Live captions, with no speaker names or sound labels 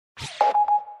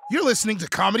You're listening to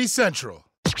Comedy Central.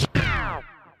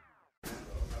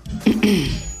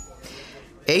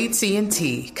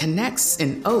 AT&T connects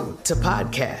an ode to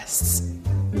podcasts.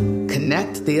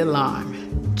 Connect the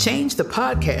alarm. Change the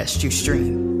podcast you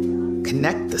stream.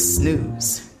 Connect the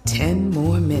snooze. 10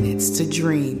 more minutes to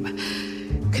dream.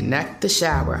 Connect the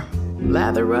shower.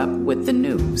 Lather up with the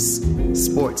news.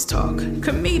 Sports talk,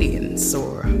 comedians,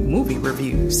 or movie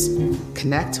reviews.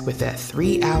 Connect with that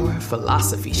 3-hour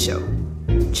philosophy show.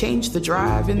 Change the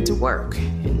drive into work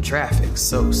in traffic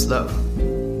so slow.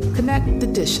 Connect the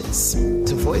dishes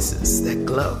to voices that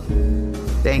glow.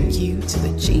 Thank you to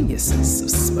the geniuses of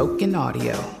spoken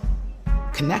audio.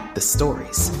 Connect the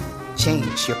stories.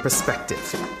 Change your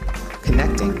perspective.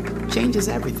 Connecting changes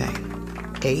everything.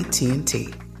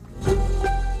 AT&T.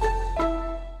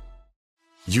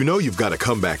 You know you've got a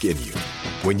comeback in you.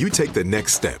 When you take the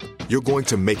next step, you're going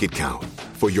to make it count.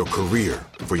 For your career,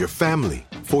 for your family,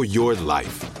 for your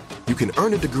life. You can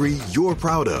earn a degree you're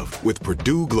proud of with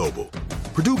Purdue Global.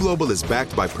 Purdue Global is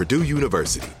backed by Purdue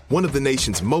University, one of the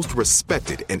nation's most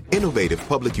respected and innovative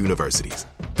public universities.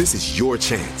 This is your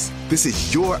chance. This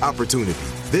is your opportunity.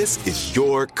 This is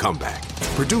your comeback.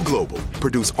 Purdue Global,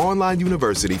 Purdue's online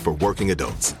university for working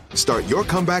adults. Start your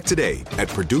comeback today at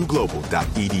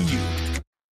purdueglobal.edu.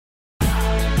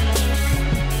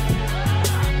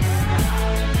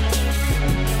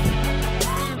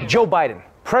 Joe Biden,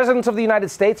 President of the United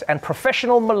States and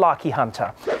professional malarkey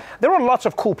hunter. There are lots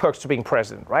of cool perks to being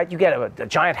president, right? You get a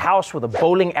giant house with a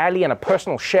bowling alley and a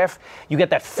personal chef. You get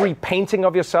that free painting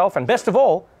of yourself. And best of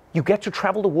all, you get to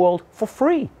travel the world for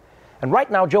free. And right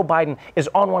now, Joe Biden is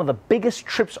on one of the biggest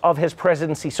trips of his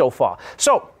presidency so far.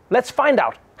 So let's find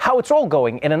out how it's all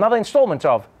going in another installment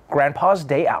of Grandpa's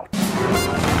Day Out.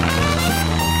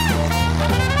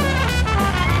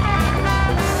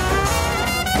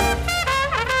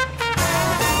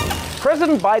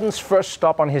 President Biden's first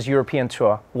stop on his European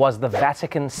tour was the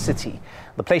Vatican City,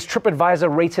 the place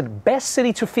TripAdvisor rated best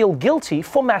city to feel guilty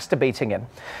for masturbating in.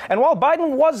 And while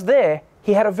Biden was there,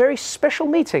 he had a very special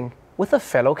meeting with a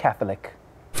fellow Catholic.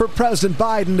 For President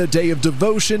Biden, a day of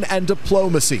devotion and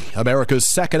diplomacy. America's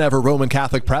second ever Roman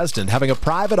Catholic president having a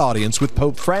private audience with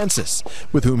Pope Francis,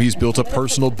 with whom he's built a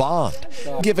personal bond,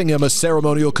 giving him a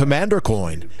ceremonial commander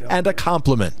coin and a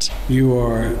compliment. You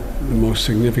are the most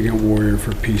significant warrior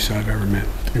for peace I've ever met.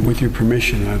 And with your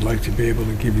permission, I'd like to be able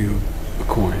to give you a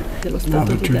coin. Now,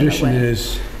 the tradition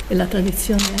is, and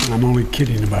I'm only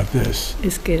kidding about this,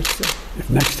 if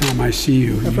next time I see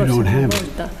you, you don't have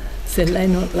it,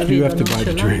 you have to buy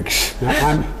the drinks.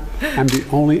 Now, I'm the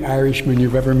only Irishman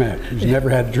you've ever met who's never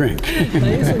had a drink.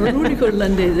 Io sono l'unico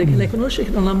irlandese che lei conosce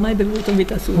che non ha mai bevuto in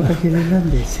vita sua. Perché gli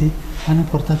irlandesi hanno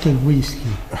portato il whisky.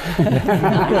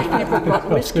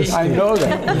 I know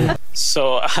that.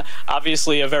 So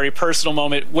obviously a very personal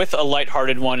moment with a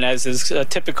lighthearted one, as is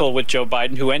typical with Joe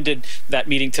Biden, who ended that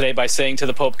meeting today by saying to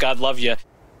the Pope, "God love you."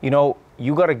 You know,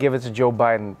 you got to give it to Joe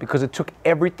Biden because it took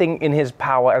everything in his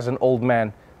power as an old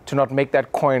man to not make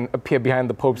that coin appear behind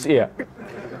the Pope's ear.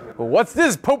 What's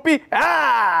this, Popey?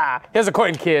 Ah, here's a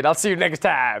coin, kid. I'll see you next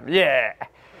time. Yeah.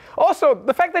 Also,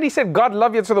 the fact that he said God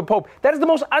love you to the Pope, that is the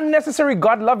most unnecessary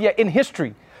God love you in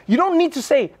history. You don't need to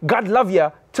say God love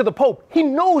you to the Pope. He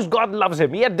knows God loves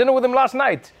him. He had dinner with him last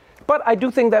night. But I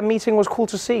do think that meeting was cool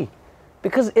to see.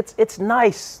 Because it's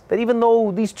nice that even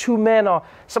though these two men are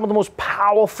some of the most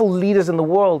powerful leaders in the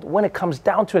world, when it comes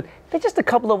down to it, they're just a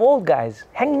couple of old guys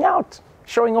hanging out,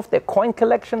 showing off their coin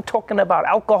collection, talking about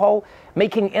alcohol,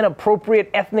 making inappropriate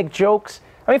ethnic jokes.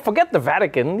 I mean, forget the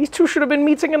Vatican. These two should have been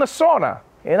meeting in a sauna,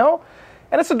 you know?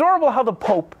 And it's adorable how the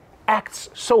Pope acts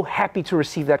so happy to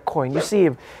receive that coin. You see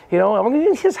him, you know, I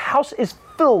mean, his house is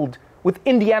filled with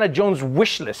Indiana Jones'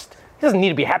 wish list. He doesn't need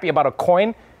to be happy about a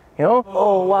coin, you know?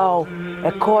 Oh, wow,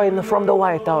 a coin from the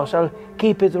White House. I'll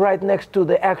keep it right next to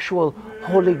the actual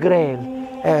Holy Grail.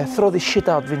 Throw this shit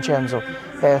out, Vincenzo.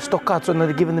 Sto cazzo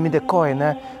not giving me the coin.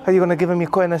 Are you going to give me a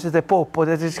coin? This is the Pope.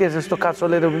 This is sto cazzo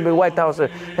little White House.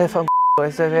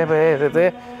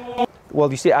 Well,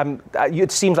 you see,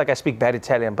 it seems like I speak bad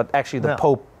Italian, but actually the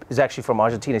Pope is actually from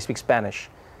Argentina. He speaks Spanish.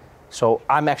 So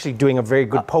I'm actually doing a very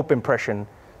good Pope impression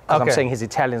because I'm saying his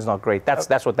Italian's not great.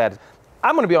 That's what that is.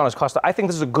 I'm going to be honest, Costa. I think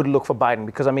this is a good look for Biden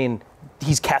because, I mean,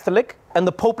 he's Catholic and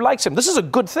the Pope likes him. This is a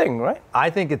good thing, right? I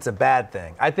think it's a bad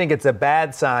thing. I think it's a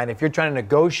bad sign if you're trying to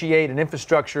negotiate an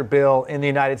infrastructure bill in the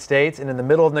United States and in the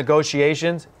middle of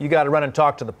negotiations, you got to run and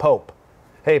talk to the Pope.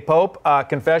 Hey, Pope,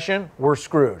 confession, we're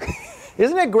screwed.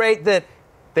 Isn't it great that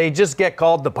they just get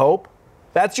called the Pope?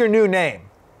 That's your new name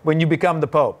when you become the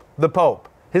Pope. The Pope.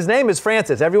 His name is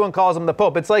Francis. Everyone calls him the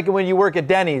Pope. It's like when you work at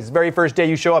Denny's, very first day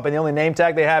you show up and the only name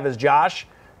tag they have is Josh.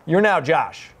 You're now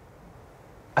Josh.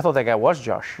 I thought that guy was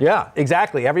Josh. Yeah,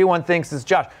 exactly. Everyone thinks it's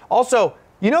Josh. Also,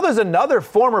 you know there's another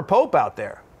former pope out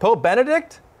there, Pope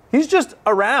Benedict. He's just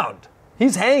around.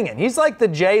 He's hanging. He's like the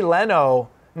Jay Leno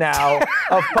now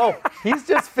of Pope. He's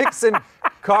just fixing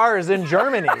cars in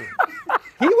Germany.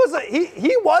 He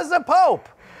was a pope.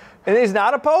 And he's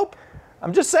not a pope?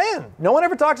 I'm just saying. No one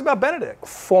ever talks about Benedict.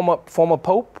 Former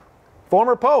pope?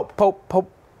 Former pope.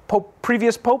 Pope,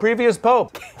 previous pope? Previous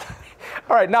pope.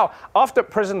 All right, now, after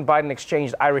President Biden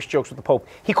exchanged Irish jokes with the Pope,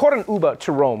 he caught an Uber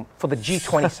to Rome for the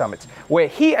G20 summit, where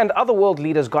he and other world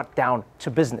leaders got down to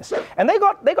business. And they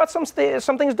got some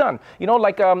things done. You know,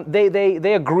 like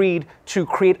they agreed to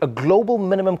create a global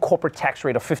minimum corporate tax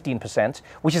rate of 15%,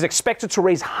 which is expected to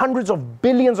raise hundreds of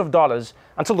billions of dollars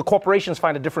until the corporations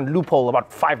find a different loophole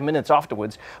about 5 minutes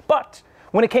afterwards. But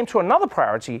when it came to another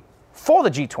priority for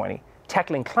the G20,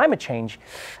 tackling climate change,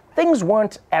 things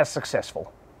weren't as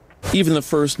successful. Even the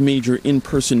first major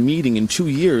in-person meeting in 2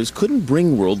 years couldn't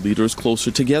bring world leaders closer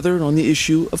together on the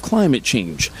issue of climate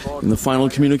change. In the final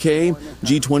communiqué,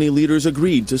 G20 leaders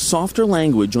agreed to softer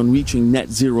language on reaching net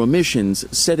zero emissions,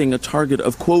 setting a target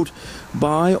of, quote,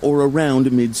 by or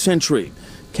around mid-century.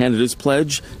 Canada's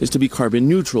pledge is to be carbon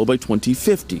neutral by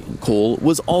 2050, and coal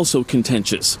was also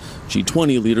contentious.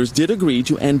 G20 leaders did agree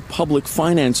to end public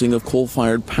financing of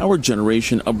coal-fired power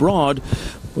generation abroad,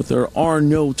 but there are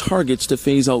no targets to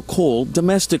phase out coal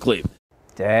domestically.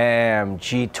 Damn,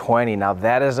 G20, now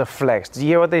that is a flex. Did you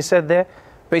hear what they said there?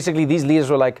 Basically, these leaders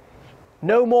were like,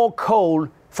 no more coal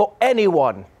for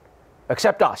anyone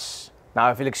except us. Now,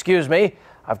 if you'll excuse me,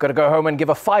 I've got to go home and give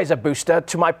a Pfizer booster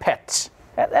to my pets.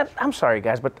 I'm sorry,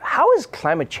 guys, but how is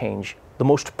climate change the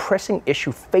most pressing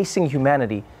issue facing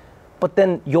humanity, but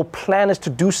then your plan is to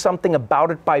do something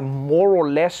about it by more or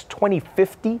less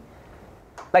 2050?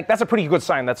 Like, that's a pretty good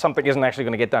sign that something isn't actually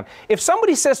going to get done. If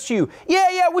somebody says to you,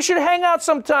 yeah, we should hang out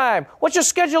sometime. What's your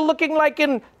schedule looking like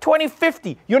in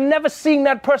 2050? You're never seeing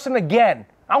that person again.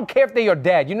 I don't care if they're your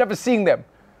dad. You're never seeing them.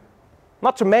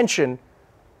 Not to mention,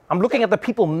 I'm looking at the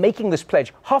people making this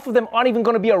pledge. Half of them aren't even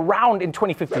going to be around in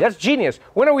 2050. That's genius.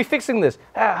 When are we fixing this?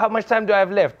 How much time do I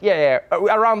have left? Yeah,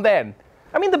 around then.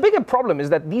 I mean, the bigger problem is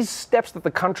that these steps that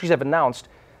the countries have announced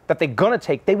that they're going to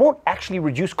take, they won't actually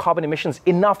reduce carbon emissions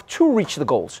enough to reach the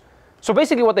goals. So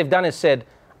basically what they've done is said,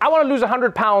 I want to lose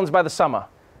 100 pounds by the summer,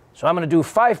 so I'm going to do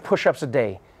 5 push-ups a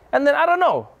day. And then, I don't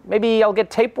know, maybe I'll get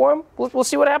tapeworm. We'll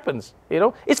see what happens, you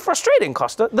know? It's frustrating,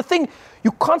 Costa. The thing,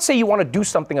 you can't say you want to do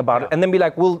something about it and then be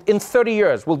like, well, in 30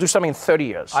 years, we'll do something in 30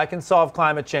 years. I can solve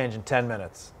climate change in 10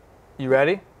 minutes. You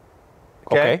ready?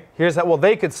 Okay. Here's how, well,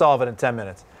 they could solve it in 10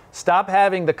 minutes. Stop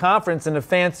having the conference in a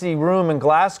fancy room in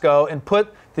Glasgow and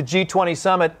put the G20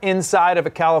 summit inside of a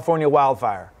California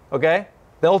wildfire, okay?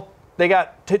 They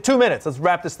got 2 minutes. Let's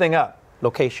wrap this thing up.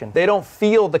 Location. They don't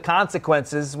feel the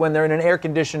consequences when they're in an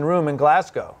air-conditioned room in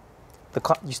Glasgow.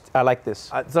 I like this.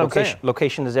 That's what I'm saying.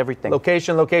 Location is everything.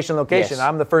 Location. Yes.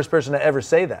 I'm the first person to ever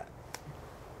say that.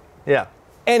 Yeah.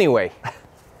 Anyway,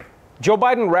 Joe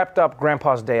Biden wrapped up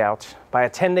Grandpa's Day Out by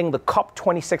attending the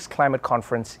COP26 climate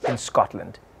conference in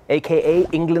Scotland, aka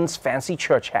England's fancy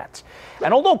church hat.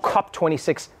 And although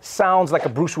COP26 sounds like a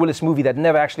Bruce Willis movie that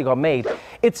never actually got made,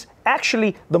 it's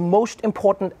actually the most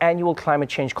important annual climate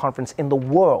change conference in the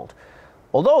world.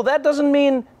 Although that doesn't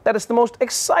mean that it's the most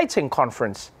exciting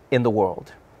conference in the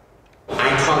world.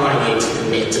 I call on you to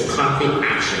commit to concrete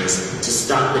actions to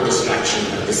stop the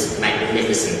destruction of this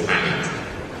magnificent planet.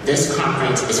 This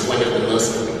conference is one of the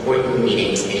most important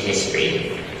meetings in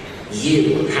history.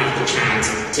 You have the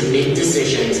chance to make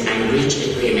decisions and reach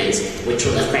agreements which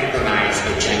will affect the lives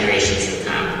of generations to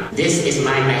come. This is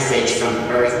my message from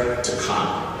Earth to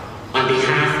COP. On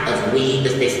behalf of We the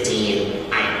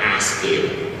 15, I ask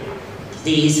you,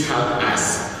 please help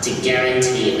us to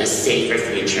guarantee a safer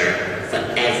future for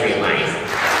every life.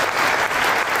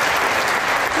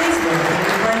 Please welcome the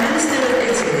Prime Minister of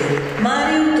Italy,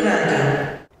 Mario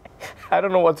Draghi. I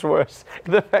don't know what's worse,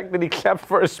 the fact that he clapped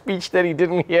for a speech that he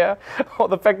didn't hear, or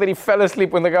the fact that he fell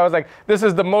asleep when the guy was like, this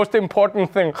is the most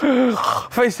important thing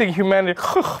facing humanity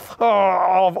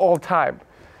of all time.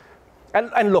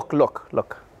 And look.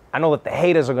 I know that the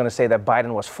haters are going to say that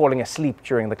Biden was falling asleep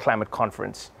during the climate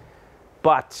conference.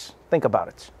 But think about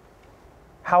it.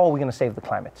 How are we going to save the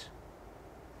climate?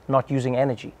 Not using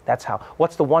energy. That's how.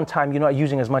 What's the one time you're not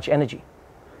using as much energy?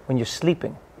 When you're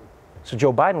sleeping. So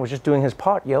Joe Biden was just doing his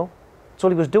part, yo. That's all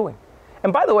he was doing.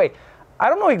 And by the way, I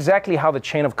don't know exactly how the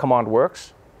chain of command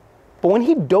works, but when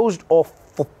he dozed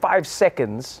off for 5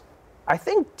 seconds, I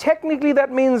think technically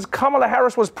that means Kamala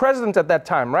Harris was president at that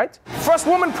time, right? First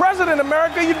woman president,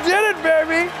 America. You did it,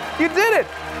 baby. You did it.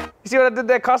 You see what I did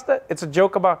there, Costa? It's a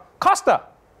joke about Costa.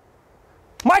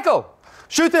 Michael.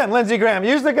 Shoot them, Lindsey Graham.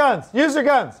 Use the guns. Use your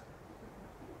guns.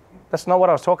 That's not what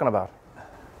I was talking about.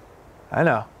 I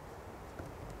know.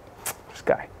 This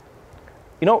guy.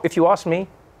 You know, if you ask me,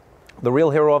 the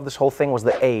real hero of this whole thing was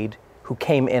the aide who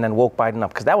came in and woke Biden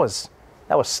up, because that was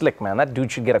slick, man. That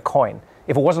dude should get a coin.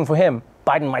 If it wasn't for him,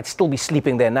 Biden might still be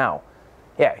sleeping there now.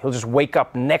 Yeah, he'll just wake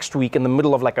up next week in the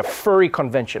middle of like a furry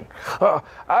convention.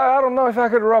 I don't know if I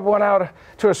could rub one out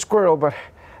to a squirrel, but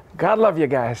God love you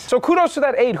guys. So kudos to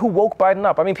that aide who woke Biden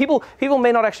up. I mean, people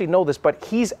may not actually know this, but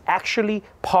he's actually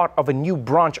part of a new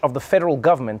branch of the federal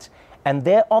government, and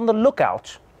they're on the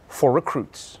lookout for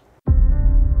recruits.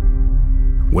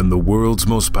 When the world's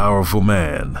most powerful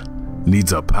man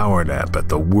needs a power nap at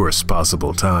the worst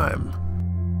possible time,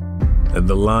 and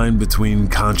the line between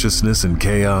consciousness and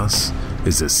chaos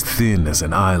is as thin as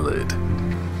an eyelid,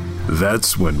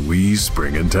 that's when we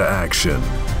spring into action.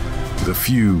 The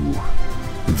few,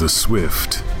 the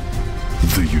swift,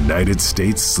 the United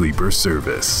States Sleeper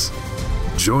Service.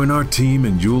 Join our team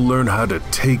and you'll learn how to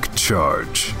take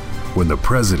charge when the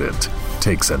president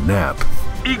takes a nap.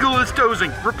 Eagle is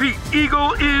dozing. Repeat,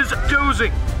 Eagle is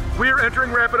dozing. We're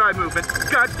entering rapid eye movement.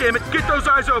 God damn it, get those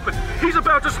eyes open. He's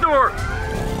about to snore.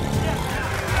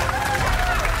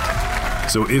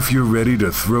 So if you're ready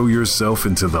to throw yourself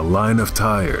into the line of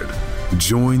tired,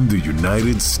 join the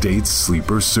United States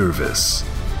Sleeper Service.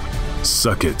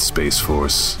 Suck it, Space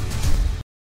Force.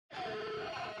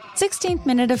 16th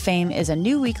Minute of Fame is a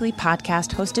new weekly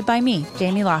podcast hosted by me,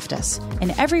 Jamie Loftus.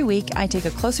 And every week, I take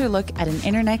a closer look at an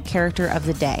internet character of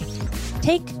the day.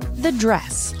 Take the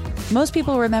dress. Most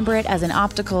people remember it as an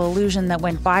optical illusion that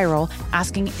went viral,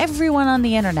 asking everyone on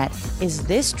the internet, is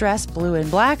this dress blue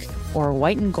and black or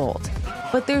white and gold?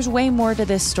 But there's way more to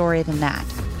this story than that.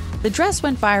 The dress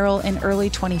went viral in early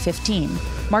 2015,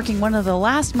 marking one of the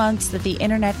last months that the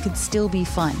internet could still be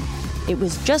fun. It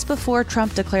was just before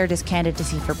Trump declared his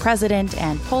candidacy for president,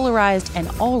 and polarized and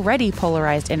already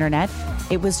polarized internet.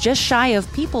 It was just shy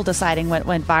of people deciding what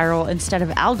went viral instead of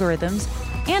algorithms,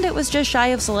 and it was just shy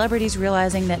of celebrities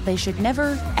realizing that they should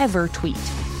never, ever tweet.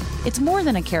 It's more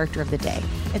than a character of the day.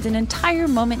 It's an entire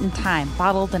moment in time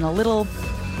bottled in a little,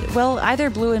 well,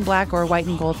 either blue and black or white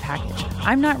and gold package.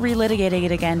 I'm not relitigating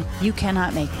it again. You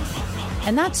cannot make me.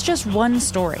 And that's just one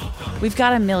story. We've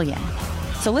got a million.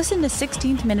 So listen to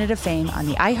 16th Minute of Fame on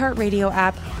the iHeartRadio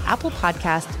app, Apple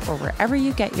Podcasts, or wherever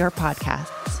you get your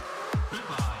podcasts.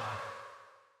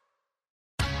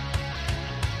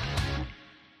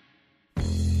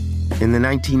 In the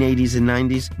 1980s and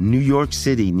 90s, New York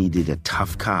City needed a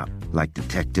tough cop like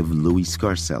Detective Louis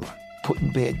Scarcella.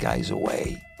 Putting bad guys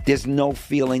away. There's no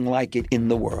feeling like it in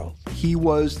the world. He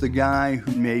was the guy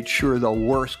who made sure the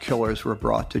worst killers were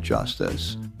brought to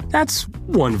justice. That's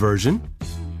one version.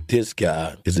 This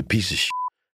guy is a piece of shit.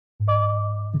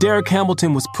 Derek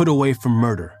Hamilton was put away for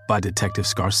murder by Detective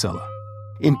Scarcella.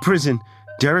 In prison,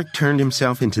 Derek turned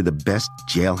himself into the best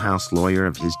jailhouse lawyer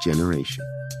of his generation.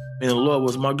 And the law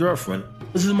was my girlfriend.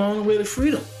 This is my only way to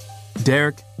freedom.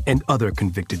 Derek and other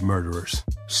convicted murderers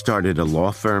started a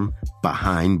law firm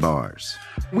behind bars.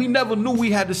 We never knew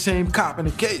we had the same cop in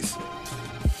the case.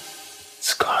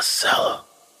 Scarcella.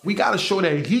 We gotta show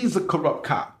that he's a corrupt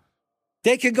cop.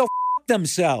 They can go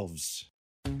themselves.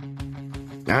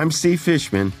 I'm Steve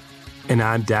Fishman. And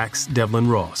I'm Dax Devlin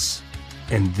Ross.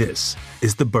 And this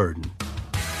is The Burden.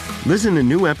 Listen to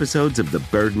new episodes of The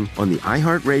Burden on the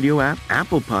iHeartRadio app,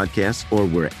 Apple Podcasts, or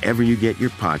wherever you get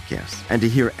your podcasts. And to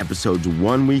hear episodes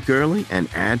 1 week early and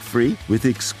ad-free with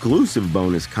exclusive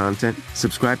bonus content,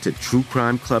 subscribe to True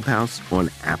Crime Clubhouse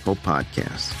on Apple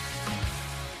Podcasts.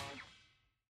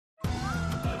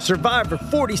 Survivor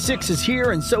 46 is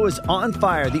here, and so is On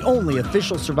Fire, the only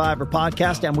official Survivor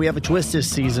podcast, and we have a twist this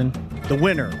season. The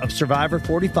winner of Survivor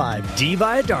 45, Dee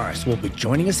Valladares, will be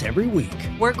joining us every week.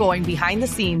 We're going behind the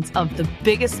scenes of the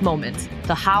biggest moments,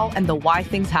 the how and the why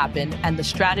things happen, and the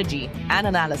strategy and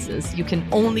analysis you can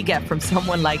only get from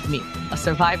someone like me, a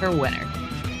Survivor winner.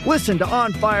 Listen to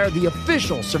On Fire, the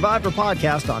official Survivor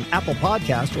podcast on Apple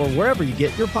Podcasts or wherever you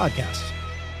get your podcasts.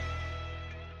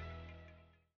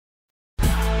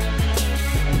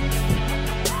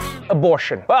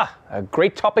 Abortion. A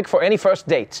great topic for any first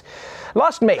date.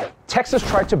 Last May, Texas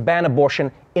tried to ban abortion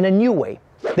in a new way.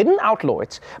 They didn't outlaw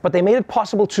it, but they made it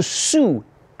possible to sue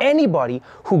anybody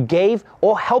who gave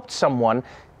or helped someone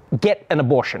get an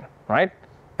abortion, right?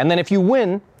 And then if you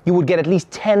win, you would get at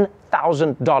least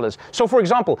 $10,000. So for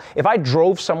example, if I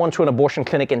drove someone to an abortion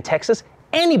clinic in Texas,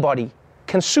 anybody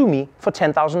can sue me for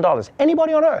 $10,000.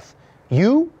 Anybody on earth.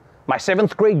 You, my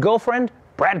 7th grade girlfriend,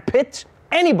 Brad Pitt,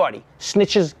 anybody.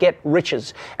 Snitches get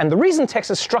riches. And the reason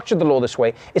Texas structured the law this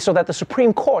way is so that the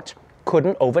Supreme Court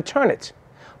couldn't overturn it.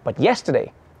 But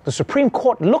yesterday, the Supreme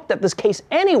Court looked at this case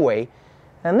anyway,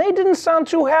 and they didn't sound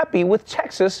too happy with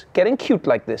Texas getting cute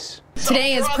like this.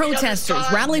 Today, as protesters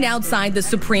rallied outside the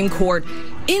Supreme Court,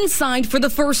 inside for the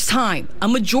first time, a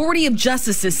majority of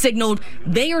justices signaled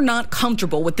they are not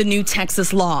comfortable with the new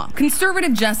Texas law.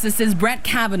 Conservative justices Brett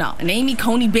Kavanaugh and Amy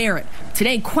Coney Barrett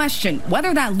today questioned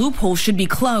whether that loophole should be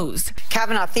closed.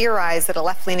 Kavanaugh theorized that a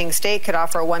left-leaning state could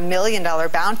offer a $1 million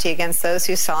bounty against those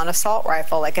who saw an assault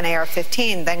rifle like an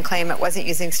AR-15, then claim it wasn't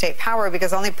using state power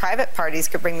because only private parties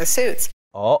could bring the suits.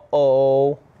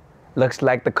 Uh-oh. Looks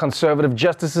like the conservative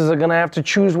justices are gonna have to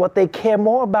choose what they care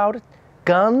more about,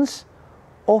 guns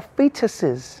or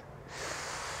fetuses.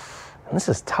 And this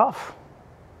is tough.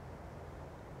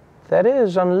 That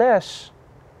is, unless,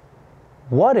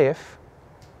 what if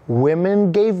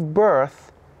women gave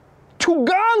birth to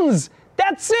guns?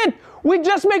 That's it! We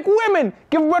just make women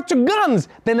give birth to guns,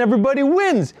 then everybody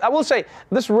wins. I will say,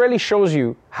 this really shows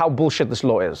you how bullshit this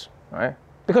law is, right?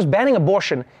 Because banning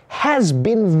abortion has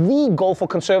been the goal for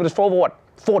conservatives for over, what,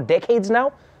 4 decades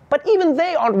now? But even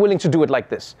they aren't willing to do it like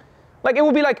this. Like, it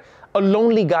would be like a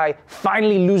lonely guy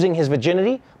finally losing his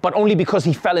virginity, but only because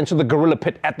he fell into the gorilla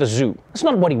pit at the zoo. It's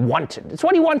not what he wanted. It's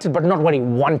what he wanted, but not what he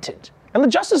wanted. And the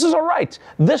justices are right.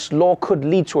 This law could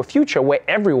lead to a future where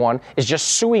everyone is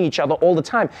just suing each other all the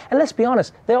time. And let's be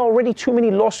honest, there are already too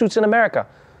many lawsuits in America.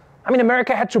 I mean,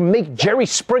 America had to make Jerry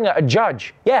Springer a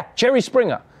judge. Yeah, Jerry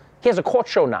Springer. He has a court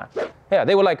show now. Yeah,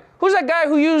 they were like, who's that guy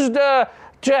who used to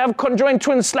have conjoined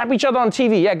twins slap each other on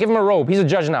TV? Yeah, give him a robe. He's a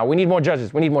judge now. We need more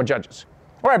judges. We need more judges.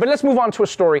 All right, but let's move on to a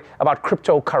story about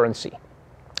cryptocurrency.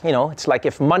 You know, it's like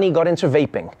if money got into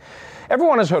vaping.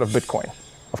 Everyone has heard of Bitcoin,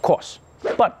 of course.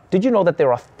 But did you know that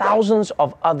there are thousands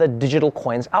of other digital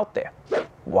coins out there?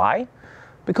 Why?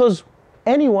 Because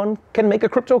anyone can make a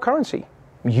cryptocurrency.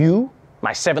 You,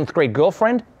 my 7th grade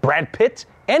girlfriend, Brad Pitt,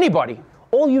 anybody.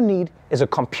 All you need is a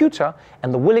computer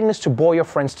and the willingness to bore your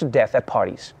friends to death at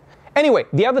parties. Anyway,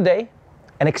 the other day,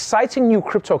 an exciting new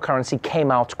cryptocurrency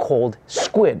came out called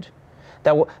Squid,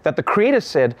 that the creator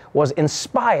said was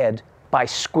inspired by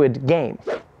Squid Game,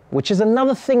 which is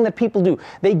another thing that people do.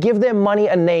 They give their money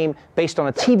a name based on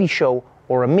a TV show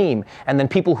or a meme, and then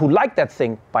people who like that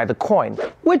thing buy the coin,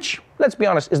 which, let's be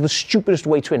honest, is the stupidest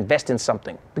way to invest in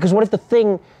something. Because what if the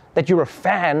thing that you're a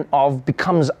fan of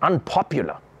becomes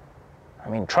unpopular? I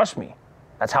mean, trust me,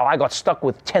 that's how I got stuck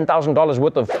with $10,000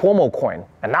 worth of Cuomo coin,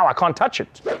 and now I can't touch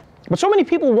it. But so many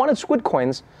people wanted Squid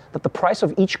coins that the price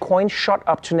of each coin shot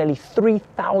up to nearly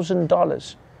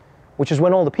 $3,000, which is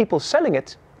when all the people selling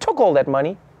it took all that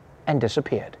money and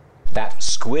disappeared. That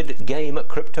Squid Game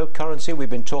cryptocurrency we've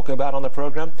been talking about on the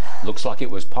program looks like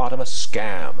it was part of a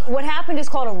scam. What happened is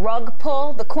called a rug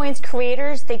pull. The coin's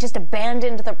creators, they just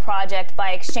abandoned the project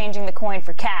by exchanging the coin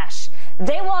for cash.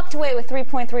 They walked away with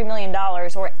 $3.3 million,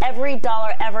 or every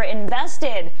dollar ever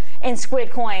invested in Squid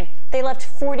Coin. They left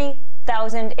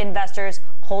 40,000 investors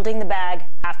holding the bag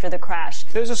after the crash.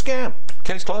 It was a scam.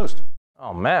 Case closed.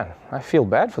 Oh man, I feel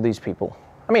bad for these people.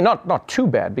 I mean, not too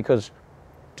bad, because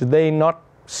do they not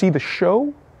see the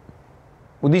show?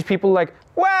 Were these people like,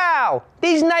 wow,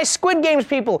 these nice Squid Games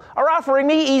people are offering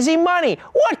me easy money.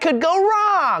 What could go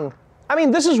wrong? I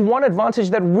mean, this is one advantage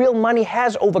that real money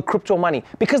has over crypto money,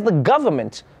 because the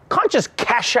government can't just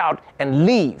cash out and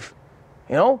leave.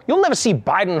 You know, you'll never see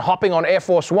Biden hopping on Air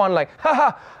Force One like,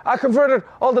 haha, I converted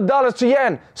all the dollars to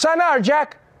yen. Sayonara,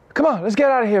 Jack. Come on, let's get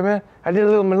out of here, man. I did a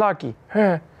little malarkey.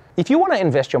 If you want to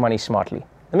invest your money smartly,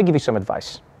 let me give you some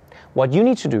advice. What you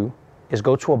need to do is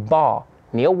go to a bar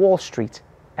near Wall Street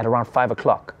at around 5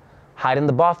 o'clock, hide in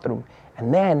the bathroom,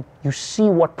 and then you see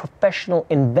what professional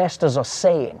investors are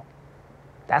saying.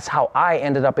 That's how I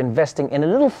ended up investing in a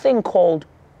little thing called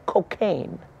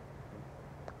cocaine.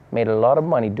 Made a lot of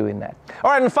money doing that.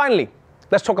 All right, and finally,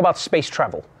 let's talk about space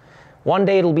travel. One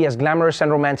day it'll be as glamorous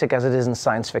and romantic as it is in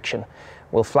science fiction.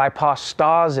 We'll fly past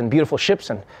stars in beautiful ships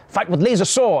and fight with laser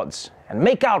swords and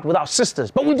make out with our sisters.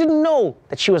 But we didn't know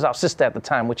that she was our sister at the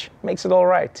time, which makes it all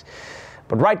right.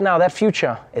 But right now, that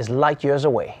future is light years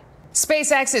away.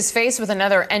 SpaceX is faced with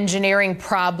another engineering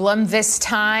problem, this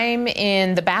time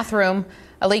in the bathroom.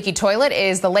 A leaky toilet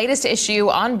is the latest issue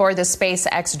on board the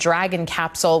SpaceX Dragon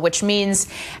capsule, which means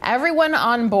everyone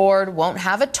on board won't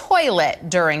have a toilet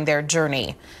during their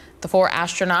journey. The 4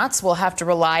 astronauts will have to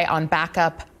rely on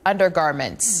backup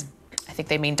undergarments. I think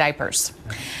they mean diapers.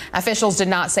 Officials did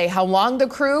not say how long the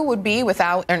crew would be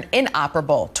without an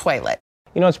inoperable toilet.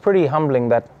 You know, it's pretty humbling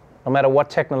that no matter what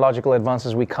technological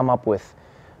advances we come up with,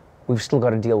 we've still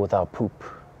got to deal with our poop.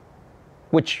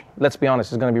 Which, let's be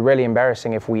honest, is going to be really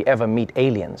embarrassing if we ever meet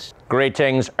aliens.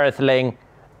 Greetings, Earthling.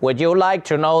 Would you like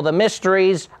to know the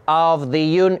mysteries of the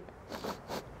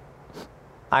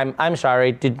I'm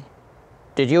sorry, did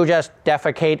you just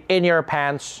defecate in your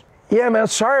pants? Yeah, man,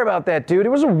 sorry about that, dude. It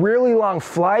was a really long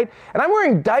flight, and I'm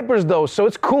wearing diapers, though, so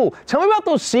it's cool. Tell me about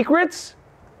those secrets.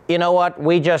 You know what?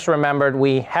 We just remembered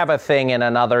we have a thing in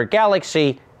another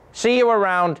galaxy. See you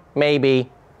around,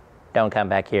 maybe. Don't come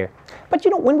back here. But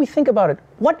you know, when we think about it,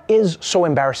 what is so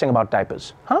embarrassing about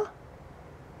diapers, huh?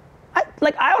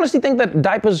 I honestly think that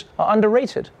diapers are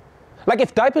underrated. Like,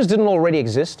 if diapers didn't already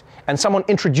exist and someone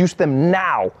introduced them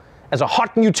now as a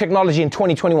hot new technology in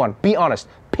 2021, be honest,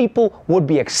 people would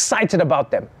be excited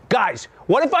about them. Guys,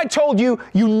 what if I told you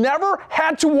you never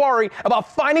had to worry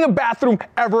about finding a bathroom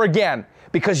ever again?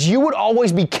 Because you would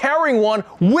always be carrying one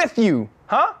with you,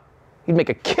 huh? You'd make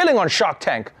a killing on Shark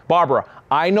Tank. Barbara,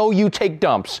 I know you take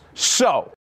dumps,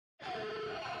 so...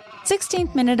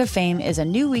 16th Minute of Fame is a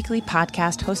new weekly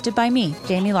podcast hosted by me,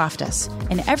 Jamie Loftus.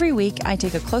 And every week, I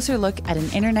take a closer look at an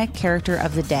internet character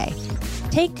of the day.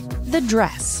 Take the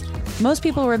dress. Most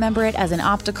people remember it as an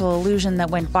optical illusion that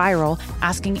went viral,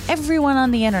 asking everyone on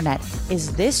the internet,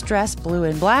 is this dress blue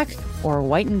and black or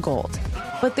white and gold?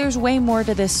 But there's way more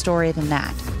to this story than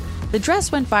that. The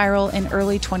dress went viral in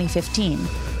early 2015,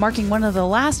 marking one of the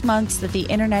last months that the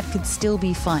internet could still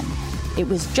be fun. It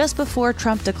was just before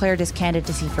Trump declared his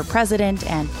candidacy for president,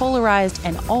 and polarized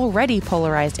and already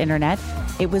polarized internet.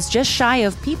 It was just shy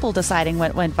of people deciding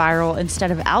what went viral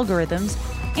instead of algorithms,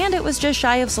 and it was just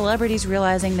shy of celebrities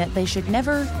realizing that they should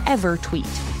never, ever tweet.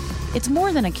 It's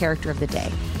more than a character of the day.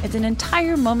 It's an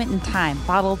entire moment in time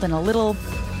bottled in a little,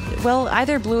 well,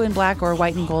 either blue and black or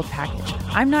white and gold package.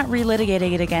 I'm not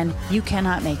relitigating it again. You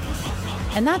cannot make me.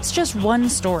 And that's just one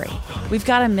story. We've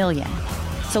got a million.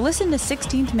 So listen to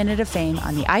 16th Minute of Fame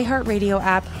on the iHeartRadio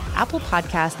app, Apple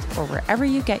Podcasts, or wherever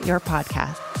you get your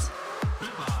podcasts.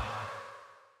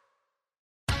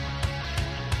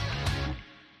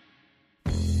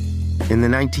 In the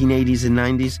 1980s and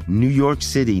 90s, New York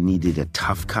City needed a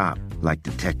tough cop like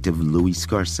Detective Louis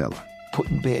Scarcella.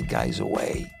 Putting bad guys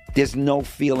away. There's no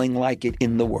feeling like it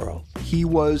in the world. He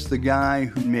was the guy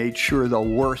who made sure the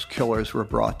worst killers were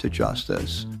brought to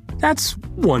justice. That's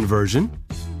one version.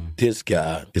 This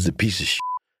guy is a piece of shit.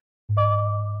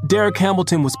 Derek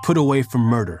Hamilton was put away for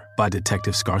murder by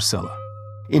Detective Scarcella.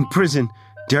 In prison,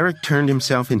 Derek turned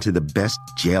himself into the best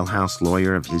jailhouse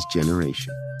lawyer of his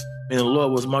generation. And the law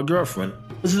was my girlfriend.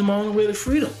 This is my only way to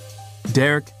freedom.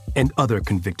 Derek and other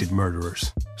convicted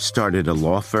murderers started a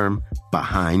law firm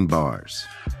behind bars.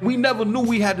 We never knew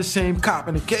we had the same cop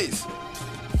in the case.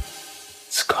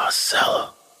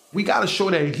 Scarcella. We gotta show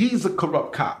that he's a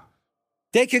corrupt cop.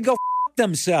 They can go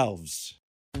themselves.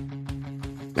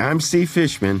 I'm Steve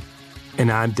Fishman. And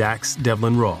I'm Dax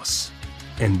Devlin Ross.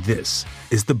 And this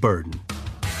is The Burden.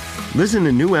 Listen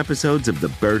to new episodes of The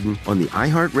Burden on the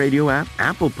iHeartRadio app,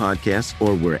 Apple Podcasts,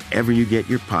 or wherever you get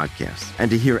your podcasts.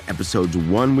 And to hear episodes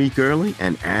 1 week early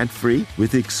and ad-free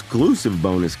with exclusive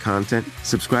bonus content,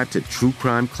 subscribe to True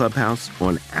Crime Clubhouse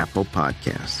on Apple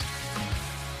Podcasts.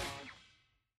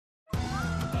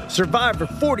 Survivor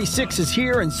 46 is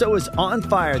here, and so is On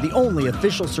Fire, the only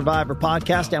official Survivor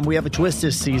podcast, and we have a twist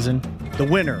this season. The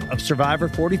winner of Survivor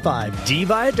 45, Dee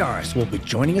Valladares, will be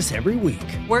joining us every week.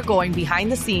 We're going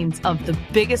behind the scenes of the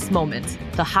biggest moments,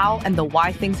 the how and the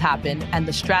why things happen, and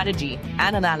the strategy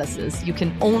and analysis you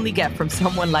can only get from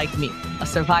someone like me, a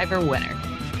Survivor winner.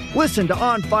 Listen to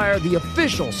On Fire, the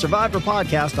official Survivor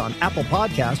podcast on Apple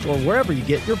Podcasts or wherever you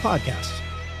get your podcasts.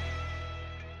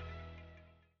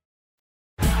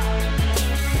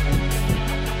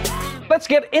 Let's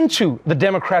get into the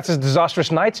Democrats'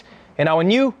 disastrous night in our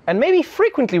new and maybe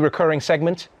frequently recurring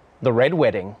segment, The Red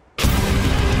Wedding.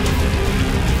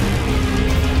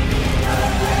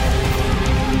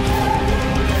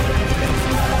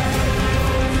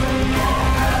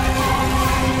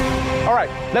 All right,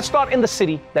 let's start in the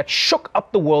city that shook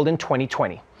up the world in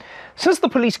 2020. Since the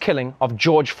police killing of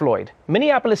George Floyd,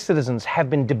 Minneapolis citizens have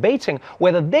been debating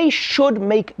whether they should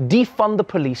make defund the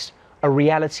police a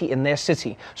reality in their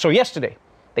city. So yesterday,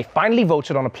 they finally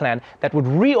voted on a plan that would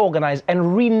reorganize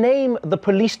and rename the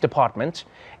police department,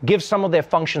 give some of their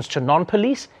functions to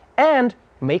non-police, and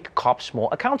make cops more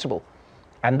accountable.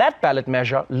 And that ballot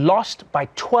measure lost by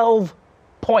 12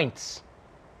 points,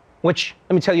 which,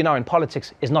 let me tell you now, in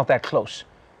politics is not that close.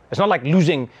 It's not like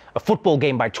losing a football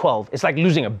game by 12. It's like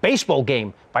losing a baseball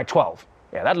game by 12.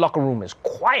 Yeah, that locker room is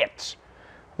quiet.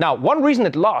 Now, one reason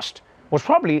it lost was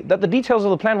probably that the details of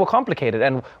the plan were complicated,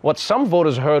 and what some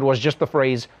voters heard was just the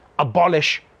phrase,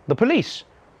 abolish the police.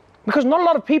 Because not a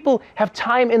lot of people have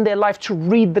time in their life to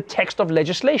read the text of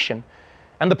legislation.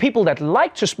 And the people that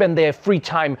like to spend their free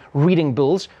time reading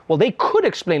bills, well, they could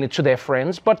explain it to their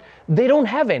friends, but they don't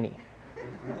have any.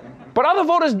 But other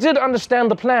voters did understand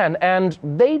the plan, and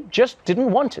they just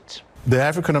didn't want it. The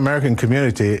African American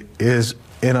community is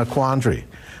in a quandary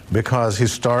because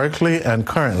historically and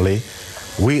currently,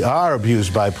 we are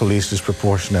abused by police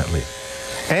disproportionately.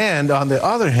 And on the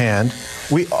other hand,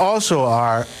 we also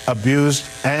are abused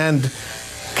and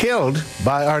killed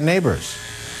by our neighbors.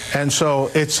 And so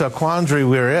it's a quandary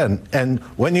we're in. And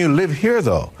when you live here,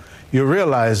 though, you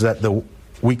realize that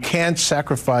we can't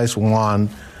sacrifice one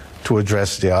to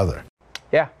address the other.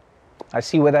 Yeah, I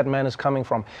see where that man is coming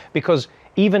from. Because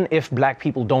even if black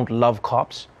people don't love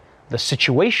cops, the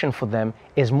situation for them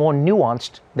is more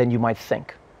nuanced than you might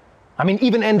think. I mean,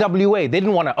 even NWA, they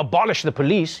didn't want to abolish the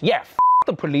police. Yeah,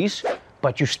 the police,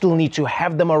 but you still need to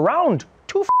have them around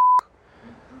to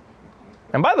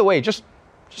And by the way, just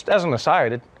as an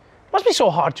aside, it must be so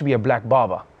hard to be a black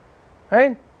barber,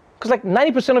 right? Because like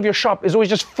 90% of your shop is always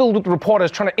just filled with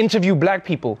reporters trying to interview black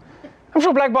people. I'm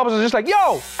sure black barbers are just like,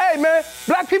 yo, hey man,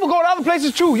 black people go to other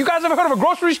places too. You guys ever heard of a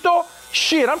grocery store?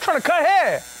 Shit, I'm trying to cut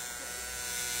hair.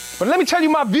 But let me tell you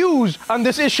my views on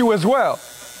this issue as well,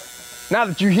 now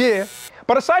that you're here.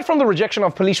 But aside from the rejection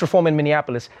of police reform in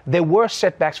Minneapolis, there were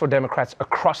setbacks for Democrats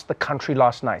across the country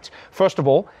last night. First of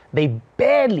all, they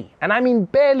barely, and I mean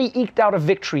barely, eked out a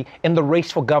victory in the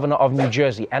race for governor of New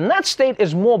Jersey. And that state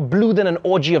is more blue than an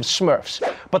orgy of Smurfs.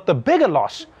 But the bigger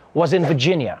loss was in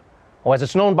Virginia, or as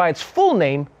it's known by its full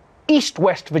name,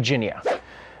 East-West Virginia.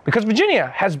 Because Virginia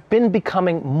has been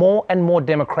becoming more and more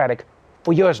Democratic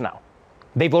for years now.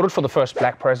 They voted for the first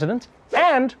black president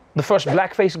and the first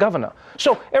black-faced governor.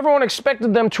 So everyone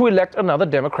expected them to elect another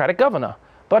Democratic governor.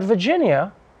 But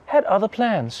Virginia had other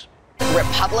plans.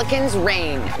 Republicans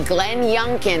reign. Glenn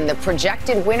Youngkin, the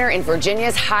projected winner in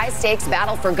Virginia's high-stakes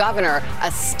battle for governor,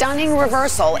 a stunning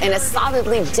reversal in a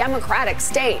solidly Democratic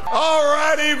state. All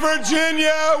righty,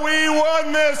 Virginia, we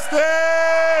won this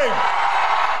thing!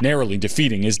 Narrowly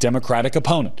defeating his Democratic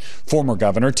opponent, former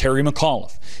Governor Terry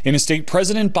McAuliffe, in a state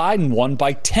President Biden won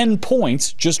by 10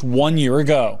 points just 1 year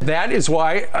ago. That is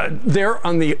why there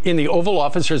in the Oval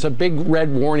Office, there's a big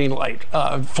red warning light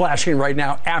flashing right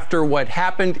now after what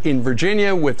happened in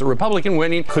Virginia with the Republican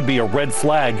winning. Could be a red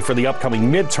flag for the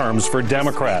upcoming midterms for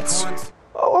Democrats.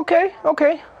 Oh,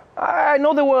 okay. I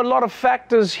know there were a lot of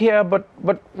factors here, but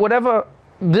whatever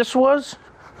this was,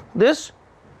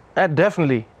 that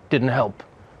definitely didn't help.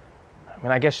 I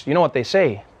mean, I guess you know what they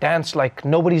say, dance like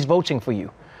nobody's voting for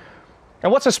you.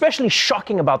 And what's especially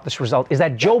shocking about this result is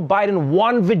that Joe Biden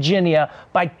won Virginia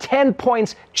by 10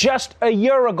 points just a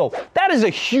year ago. That is a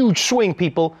huge swing,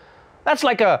 people. That's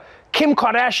like a Kim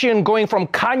Kardashian going from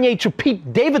Kanye to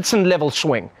Pete Davidson level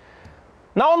swing.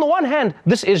 Now, on the one hand,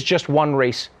 this is just one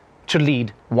race to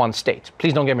lead one state.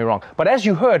 Please don't get me wrong. But as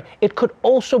you heard, it could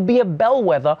also be a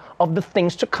bellwether of the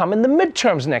things to come in the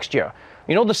midterms next year.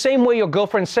 You know, the same way your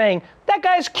girlfriend saying, that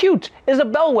guy's cute, is a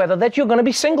bellwether that you're going to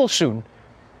be single soon.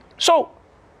 So,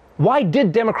 why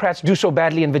did Democrats do so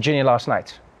badly in Virginia last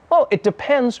night? Well, it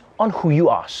depends on who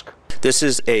you ask. This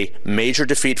is a major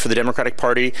defeat for the Democratic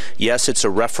Party. Yes, it's a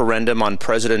referendum on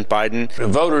President Biden. The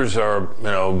voters are,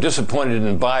 disappointed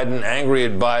in Biden, angry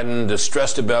at Biden,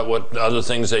 distressed about what other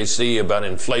things they see about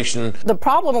inflation. The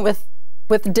problem with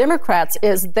Democrats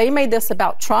is they made this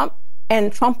about Trump,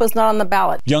 and Trump was not on the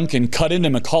ballot. Youngkin cut into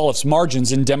McAuliffe's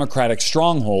margins in Democratic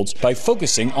strongholds by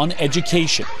focusing on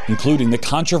education, including the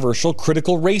controversial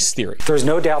critical race theory. There's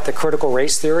no doubt that critical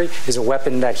race theory is a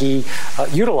weapon that he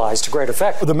utilized to great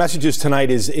effect. The messages tonight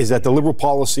is that the liberal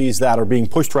policies that are being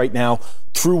pushed right now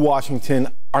through Washington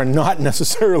are not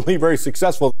necessarily very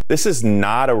successful. This is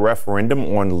not a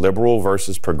referendum on liberal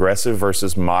versus progressive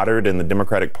versus moderate in the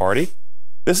Democratic Party.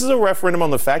 This is a referendum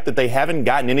on the fact that they haven't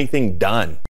gotten anything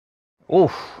done.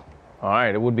 Oof. All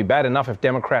right, it would be bad enough if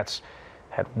Democrats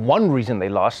had one reason they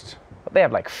lost, but they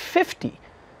have like 50.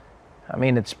 I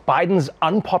mean, it's Biden's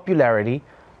unpopularity,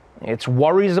 it's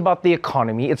worries about the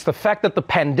economy, it's the fact that the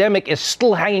pandemic is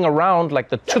still hanging around like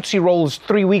the Tootsie Rolls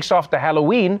 3 weeks after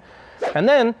Halloween, and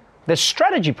then there's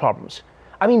strategy problems.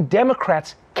 I mean,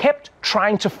 Democrats kept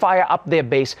trying to fire up their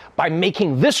base by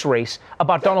making this race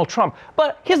about Donald Trump.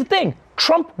 But here's the thing,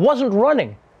 Trump wasn't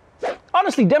running.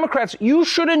 Honestly, Democrats, you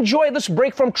should enjoy this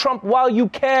break from Trump while you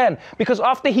can, because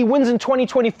after he wins in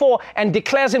 2024 and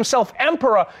declares himself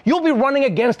emperor, you'll be running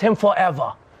against him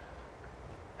forever.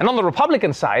 And on the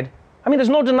Republican side, I mean, there's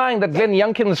no denying that Glenn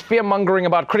Youngkin's fear-mongering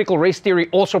about critical race theory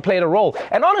also played a role.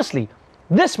 And honestly,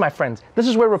 this, my friends, this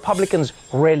is where Republicans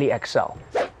really excel.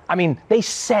 I mean, they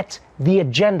set the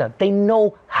agenda. They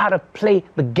know how to play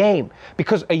the game.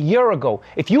 Because a year ago,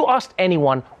 if you asked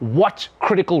anyone what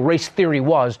critical race theory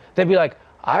was, they'd be like,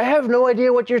 I have no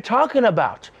idea what you're talking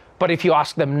about. But if you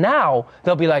ask them now,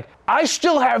 they'll be like, I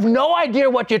still have no idea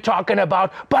what you're talking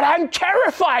about, but I'm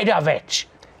terrified of it.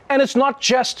 And it's not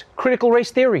just critical race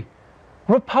theory.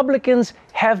 Republicans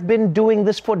have been doing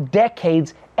this for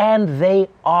decades, and they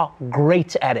are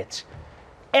great at it.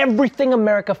 Everything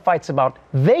America fights about,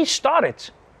 they started.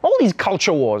 All these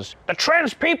culture wars. The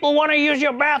trans people want to use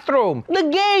your bathroom. The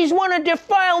gays want to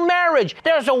defile marriage.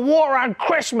 There's a war on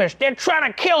Christmas. They're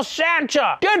trying to kill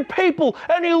Santa. Dead people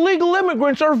and illegal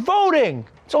immigrants are voting.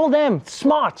 It's all them.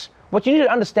 Smart. What you need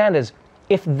to understand is,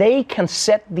 if they can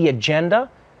set the agenda,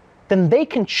 then they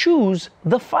can choose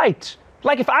the fight.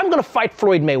 Like if I'm going to fight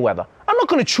Floyd Mayweather, I'm not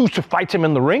going to choose to fight him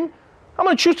in the ring. I'm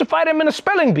going to choose to fight him in a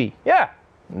spelling bee. Yeah.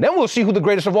 And then we'll see who the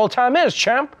greatest of all time is,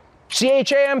 champ.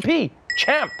 C-H-A-M-P.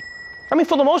 Champ. I mean,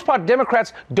 for the most part,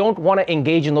 Democrats don't want to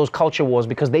engage in those culture wars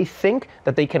because they think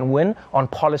that they can win on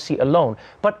policy alone.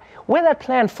 But where that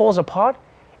plan falls apart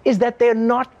is that they're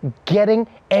not getting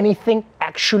anything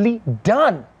actually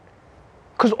done.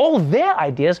 Because all their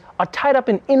ideas are tied up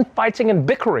in infighting and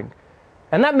bickering.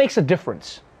 And that makes a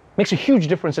difference. Makes a huge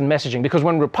difference in messaging, because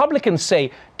when Republicans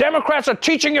say, Democrats are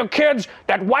teaching your kids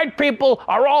that white people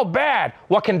are all bad,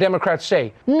 what can Democrats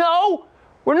say? No,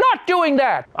 we're not doing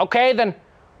that. Okay, then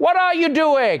what are you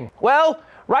doing? Well,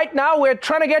 right now we're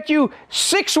trying to get you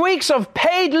 6 weeks of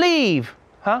paid leave.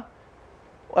 Huh?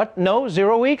 What? No,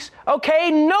 0 weeks?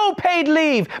 Okay, no paid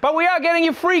leave, but we are getting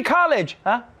you free college.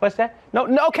 Huh? What's that? No,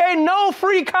 okay, no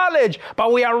free college,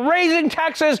 but we are raising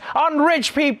taxes on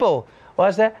rich people.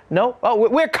 What's that? No? Oh,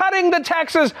 we're cutting the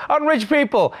taxes on rich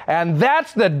people. And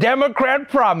that's the Democrat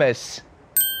promise.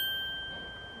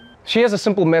 She has a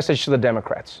simple message to the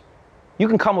Democrats. You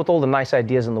can come with all the nice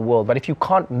ideas in the world, but if you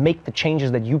can't make the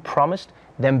changes that you promised,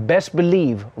 then best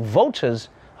believe voters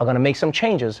are going to make some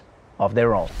changes of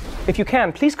their own. If you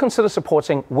can, please consider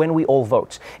supporting When We All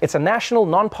Vote. It's a national,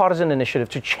 nonpartisan initiative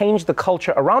to change the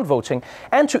culture around voting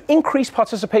and to increase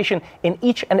participation in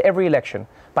each and every election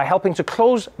by helping to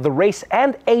close the race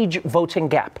and age voting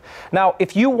gap. Now,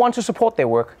 if you want to support their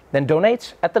work, then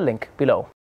donate at the link below.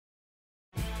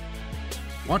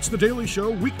 Watch The Daily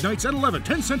Show weeknights at 11,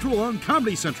 10 Central on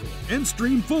Comedy Central, and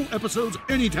stream full episodes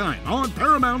anytime on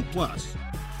Paramount+.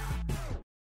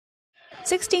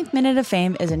 16th Minute of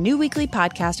Fame is a new weekly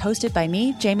podcast hosted by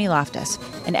me, Jamie Loftus.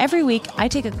 And every week, I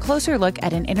take a closer look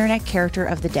at an internet character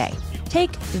of the day.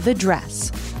 Take the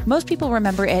dress. Most people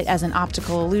remember it as an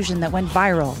optical illusion that went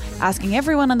viral, asking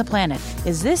everyone on the planet,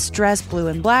 is this dress blue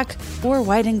and black or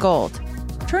white and gold?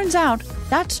 Turns out,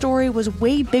 that story was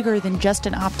way bigger than just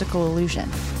an optical illusion.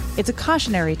 It's a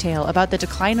cautionary tale about the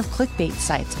decline of clickbait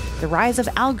sites, the rise of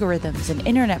algorithms and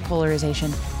internet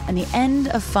polarization, and the end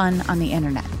of fun on the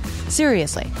internet.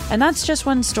 Seriously, and that's just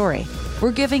one story.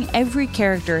 We're giving every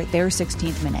character their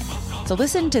 16th minute. So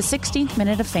listen to 16th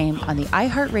Minute of Fame on the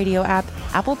iHeartRadio app,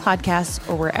 Apple Podcasts,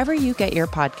 or wherever you get your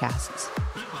podcasts.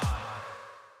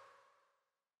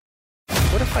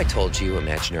 What if I told you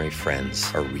imaginary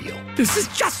friends are real? This is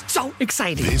just so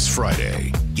exciting. This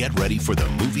Friday, get ready for the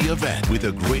movie event with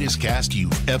the greatest cast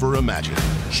you've ever imagined.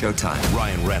 Showtime.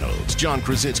 Ryan Reynolds, John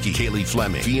Krasinski, Kaylee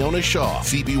Fleming, Fiona Shaw,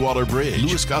 Phoebe Waller-Bridge,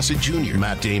 Louis Gossett Jr.,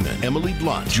 Matt Damon, Emily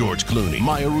Blunt, George Clooney,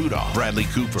 Maya Rudolph, Bradley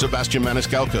Cooper, Sebastian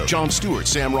Maniscalco, Jon Stewart,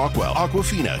 Sam Rockwell,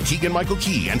 Awkwafina, Keegan-Michael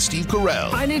Key, and Steve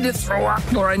Carell. I need to throw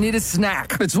up or I need a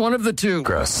snack. It's one of the two.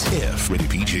 Gross. If. Rated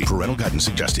PG. Parental guidance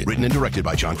suggested. Written and directed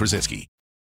by John Krasinski.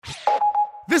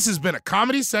 This has been a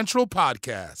Comedy Central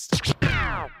podcast.